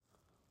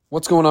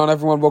What's going on,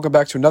 everyone? Welcome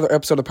back to another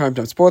episode of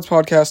Primetime Sports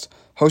Podcast,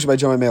 hosted by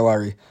Joey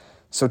Mailari.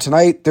 So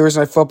tonight, Thursday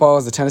Night Football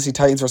is the Tennessee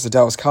Titans versus the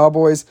Dallas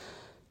Cowboys.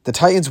 The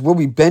Titans will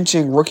be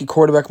benching rookie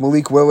quarterback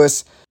Malik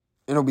Willis,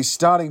 and will be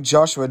starting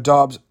Joshua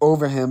Dobbs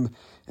over him.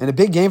 And a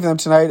big game for them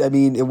tonight. I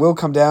mean, it will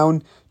come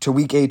down to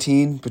Week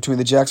 18 between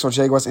the Jacksonville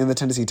Jaguars and the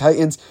Tennessee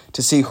Titans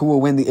to see who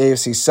will win the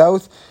AFC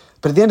South.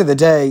 But at the end of the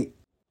day,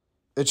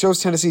 it shows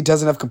Tennessee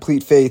doesn't have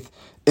complete faith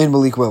in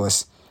Malik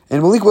Willis.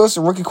 And Malik Willis is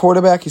a rookie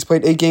quarterback. He's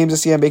played 8 games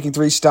this year, making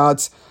 3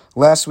 starts.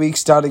 Last week,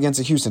 started against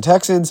the Houston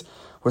Texans,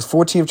 was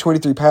 14 of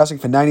 23 passing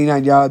for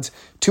 99 yards,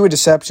 2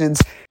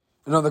 interceptions,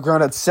 and on the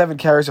ground had 7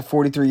 carries for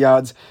 43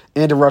 yards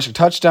and a rushing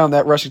touchdown.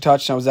 That rushing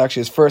touchdown was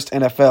actually his first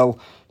NFL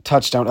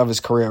touchdown of his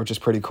career, which is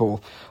pretty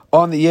cool.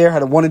 On the year,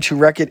 had a 1-2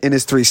 record in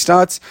his 3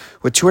 starts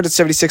with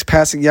 276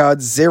 passing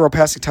yards, 0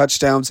 passing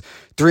touchdowns,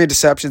 3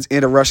 interceptions,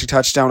 and a rushing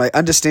touchdown. I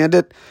understand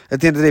it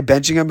at the end of the day,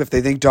 benching him if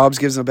they think Dobbs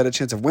gives them a better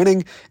chance of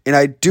winning. And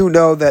I do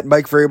know that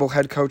Mike Vrabel,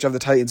 head coach of the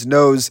Titans,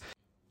 knows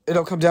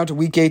it'll come down to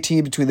Week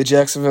 18 between the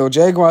Jacksonville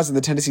Jaguars and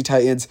the Tennessee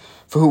Titans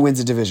for who wins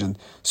the division.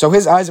 So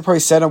his eyes are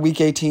probably set on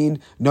Week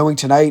 18, knowing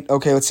tonight,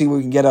 okay, let's see what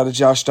we can get out of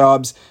Josh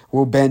Dobbs.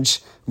 We'll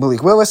bench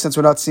Malik Willis since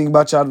we're not seeing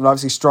much out of him.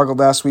 Obviously struggled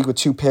last week with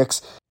 2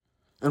 picks.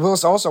 And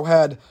Willis also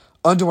had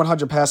under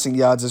 100 passing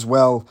yards as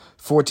well,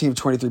 14 of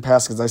 23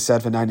 passing, as I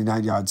said, for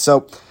 99 yards.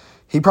 So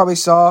he probably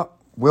saw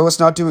Willis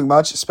not doing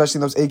much, especially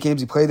in those 8 games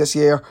he played this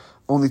year,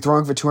 only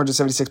throwing for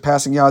 276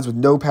 passing yards with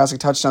no passing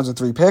touchdowns and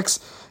 3 picks,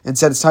 and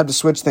said it's time to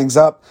switch things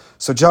up.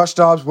 So Josh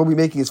Dobbs will be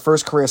making his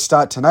first career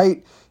start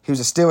tonight. He was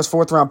a Steelers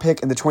 4th-round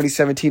pick in the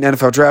 2017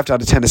 NFL Draft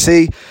out of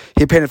Tennessee.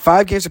 He played in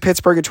 5 games for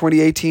Pittsburgh in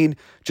 2018,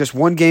 just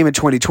 1 game in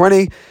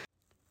 2020.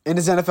 In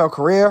his NFL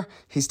career,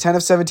 he's 10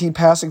 of 17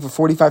 passing for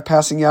 45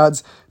 passing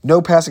yards, no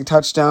passing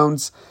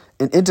touchdowns,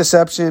 an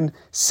interception,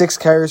 6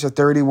 carries for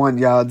 31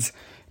 yards,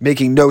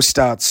 making no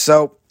starts.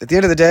 So at the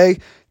end of the day,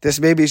 this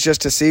maybe is just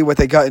to see what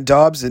they got in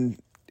Dobbs and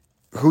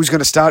who's going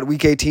to start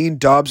Week 18,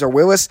 Dobbs or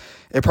Willis.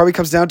 It probably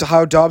comes down to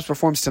how Dobbs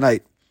performs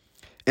tonight.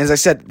 And as I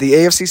said, the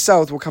AFC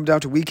South will come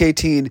down to Week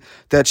 18,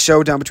 that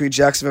showdown between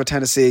Jacksonville and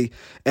Tennessee.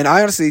 And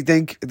I honestly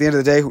think at the end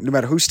of the day, no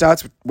matter who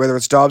starts, whether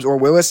it's Dobbs or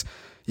Willis,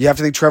 you have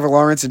to think Trevor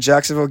Lawrence in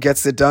Jacksonville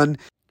gets it done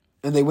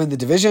and they win the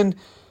division.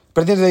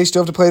 But at the end of the day, you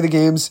still have to play the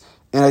games.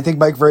 And I think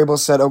Mike Vrabel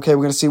said, okay,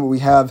 we're going to see what we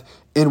have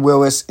in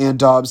Willis and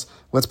Dobbs.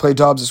 Let's play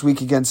Dobbs this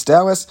week against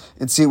Dallas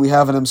and see what we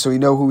have in him so we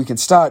know who we can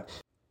start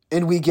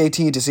in Week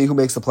 18 to see who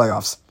makes the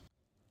playoffs.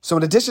 So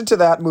in addition to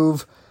that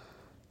move,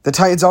 the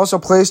Titans also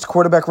placed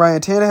quarterback Ryan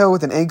Tannehill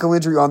with an ankle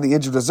injury on the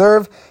injured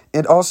reserve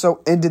and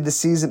also ended the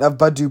season of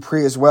Bud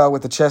Dupree as well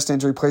with a chest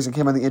injury, placing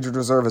him on the injured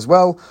reserve as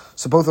well.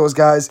 So both those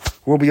guys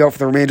will be out for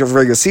the remainder of the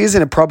regular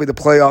season and probably the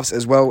playoffs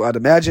as well, I'd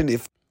imagine.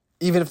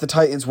 Even if the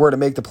Titans were to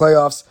make the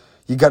playoffs,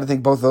 you got to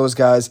think both those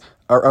guys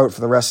are out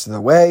for the rest of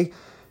the way.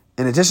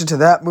 In addition to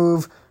that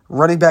move,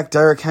 running back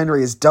Derrick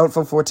Henry is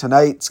doubtful for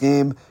tonight's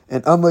game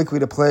and unlikely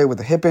to play with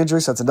a hip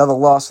injury, so that's another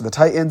loss for the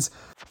Titans.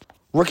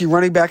 Rookie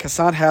running back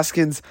Hassan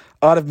Haskins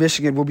out of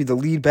Michigan will be the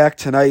lead back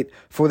tonight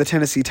for the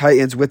Tennessee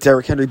Titans with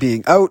Derrick Henry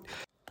being out.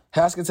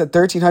 Haskins had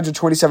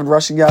 1,327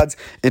 rushing yards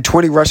and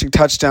 20 rushing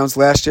touchdowns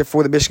last year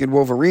for the Michigan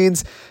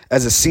Wolverines.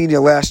 As a senior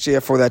last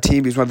year for that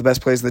team, he was one of the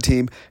best players in the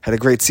team, had a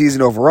great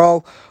season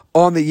overall.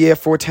 On the year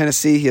for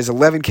Tennessee, he has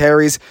 11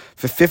 carries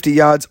for 50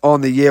 yards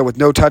on the year with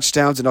no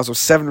touchdowns and also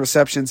 7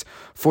 receptions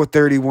for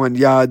 31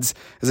 yards.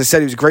 As I said,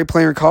 he was a great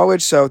player in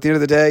college, so at the end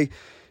of the day,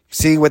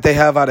 seeing what they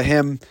have out of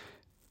him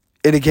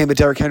in a game that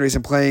Derrick Henry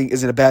isn't playing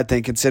isn't a bad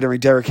thing, considering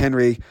Derrick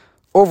Henry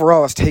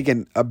overall has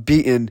taken a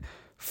beating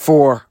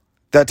for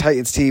that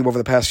Titans team over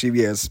the past few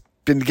years.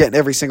 Been getting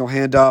every single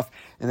handoff,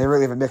 and they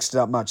really haven't mixed it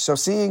up much. So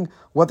seeing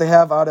what they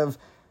have out of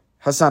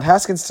Hassan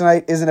Haskins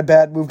tonight isn't a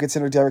bad move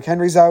considering Derrick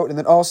Henry's out. And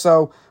then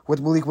also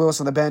with Malik Willis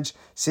on the bench,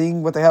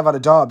 seeing what they have out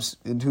of Dobbs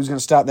and who's going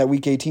to start in that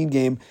Week 18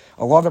 game.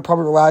 A lot of it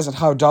probably relies on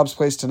how Dobbs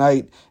plays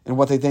tonight and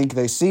what they think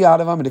they see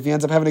out of him. And if he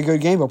ends up having a good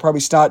game, he'll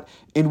probably start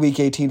in Week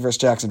 18 versus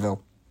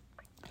Jacksonville.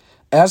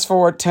 As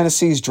for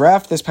Tennessee's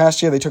draft this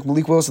past year, they took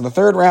Malik Willis in the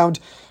 3rd round.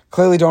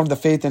 Clearly don't have the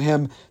faith in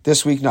him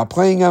this week, not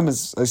playing him.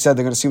 As I said,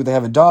 they're going to see what they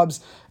have in Dobbs.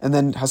 And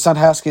then Hassan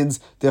Haskins,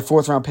 their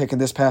 4th-round pick in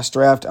this past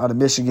draft out of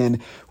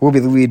Michigan, will be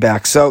the lead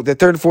back. So their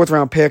 3rd and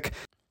 4th-round pick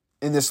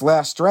in this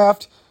last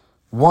draft,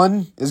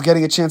 one is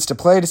getting a chance to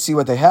play to see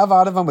what they have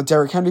out of him with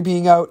Derrick Henry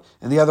being out,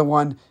 and the other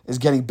one is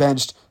getting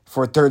benched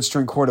for a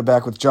 3rd-string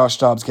quarterback with Josh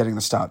Dobbs getting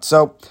the start.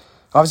 So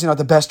obviously not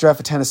the best draft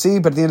for Tennessee,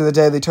 but at the end of the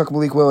day, they took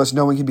Malik Willis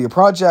knowing he'd be a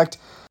project.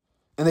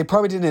 And they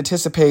probably didn't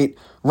anticipate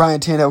Ryan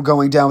Tannehill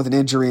going down with an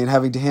injury and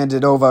having to hand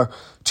it over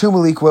to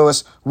Malik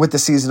Willis with the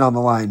season on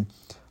the line.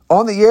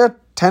 On the year,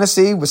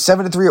 Tennessee was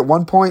 7-3 at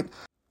one point.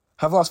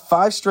 Have lost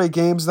 5 straight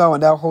games, though,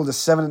 and now hold a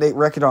 7-8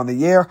 record on the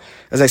year.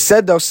 As I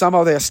said, though,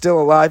 somehow they are still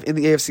alive in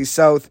the AFC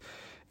South,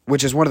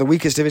 which is one of the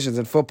weakest divisions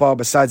in football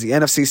besides the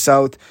NFC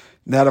South.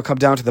 And that'll come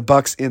down to the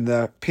Bucs and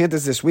the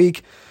Panthers this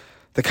week.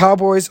 The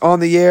Cowboys on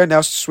the year,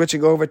 now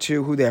switching over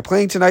to who they are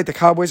playing tonight. The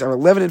Cowboys are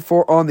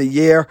 11-4 on the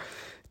year.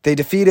 They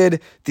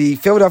defeated the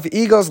Philadelphia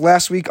Eagles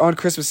last week on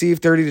Christmas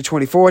Eve,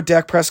 30-24.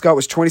 Dak Prescott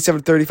was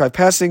 27-35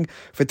 passing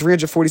for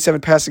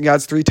 347 passing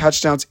yards, 3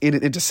 touchdowns, and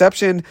an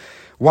interception.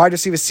 Wide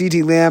receiver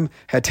CeeDee Lamb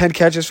had 10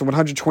 catches for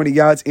 120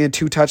 yards and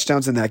 2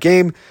 touchdowns in that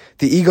game.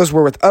 The Eagles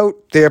were without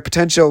their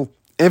potential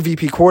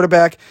MVP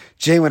quarterback,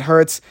 Jalen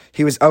Hurts.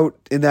 He was out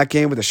in that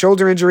game with a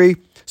shoulder injury.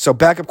 So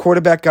backup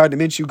quarterback Gardner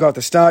Minshew got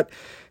the start.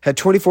 Had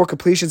 24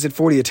 completions in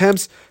 40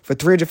 attempts for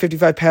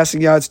 355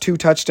 passing yards, 2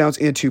 touchdowns,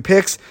 and 2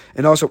 picks,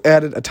 and also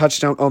added a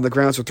touchdown on the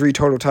ground, so 3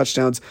 total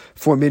touchdowns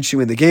for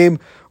Minshew in the game.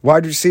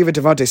 Wide receiver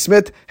Devontae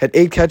Smith had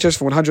 8 catches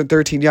for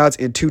 113 yards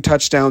and 2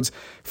 touchdowns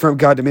from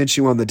Gardner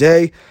Minshew on the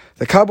day.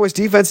 The Cowboys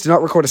defense did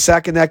not record a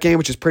sack in that game,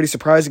 which is pretty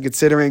surprising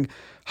considering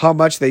how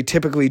much they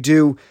typically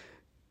do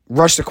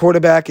rush the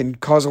quarterback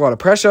and cause a lot of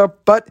pressure.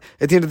 But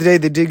at the end of the day,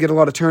 they did get a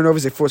lot of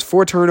turnovers. They forced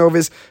 4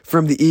 turnovers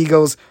from the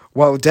Eagles,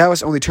 while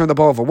Dallas only turned the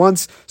ball over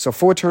once. So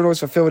 4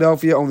 turnovers for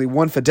Philadelphia, only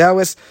 1 for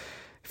Dallas.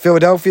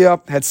 Philadelphia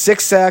had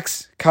 6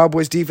 sacks.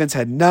 Cowboys defense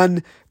had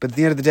none. But at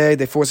the end of the day,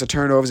 they forced the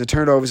turnovers, and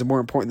turnovers are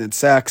more important than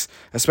sacks,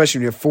 especially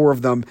when you have 4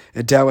 of them,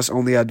 and Dallas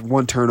only had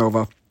 1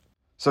 turnover.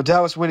 So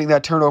Dallas winning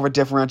that turnover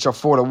differential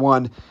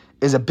 4-1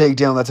 is a big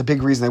deal, and that's a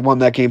big reason they won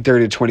that game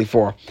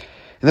 30-24. And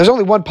there's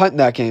only 1 punt in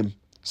that game.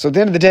 So at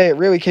the end of the day, it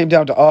really came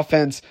down to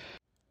offense,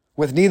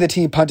 with neither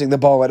team punting the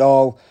ball at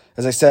all.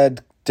 As I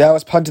said,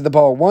 Dallas punted the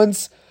ball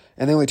once,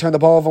 and they only turned the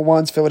ball over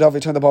once.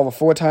 Philadelphia turned the ball over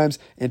 4 times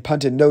and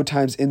punted no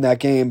times in that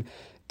game.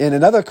 And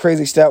another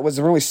crazy stat was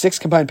there were only 6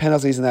 combined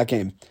penalties in that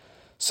game.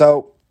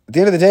 So at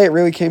the end of the day, it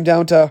really came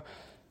down to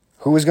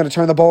who was going to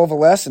turn the ball over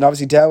less, and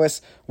obviously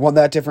Dallas won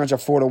that differential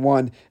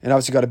 4-1, and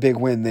obviously got a big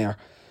win there.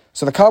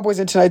 So the Cowboys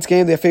in tonight's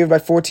game, they're favored by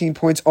 14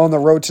 points on the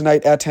road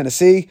tonight at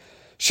Tennessee.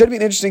 Should be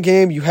an interesting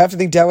game. You have to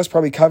think Dallas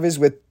probably covers,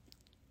 with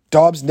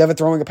Dobbs never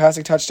throwing a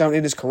passing touchdown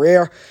in his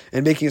career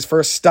and making his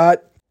first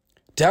start.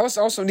 Dallas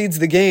also needs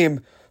the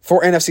game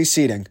for NFC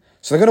seeding.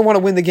 So they're going to want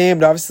to win the game,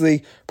 and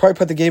obviously probably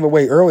put the game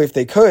away early if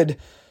they could,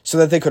 so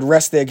that they could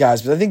rest their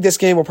guys. But I think this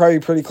game will probably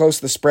be pretty close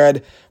to the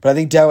spread, but I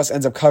think Dallas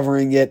ends up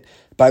covering it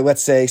by,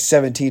 let's say,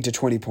 17 to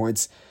 20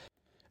 points.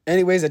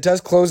 Anyways, it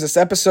does close this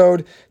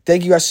episode.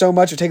 Thank you guys so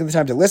much for taking the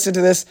time to listen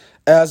to this.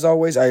 As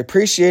always, I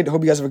appreciate it.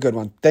 Hope you guys have a good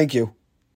one. Thank you.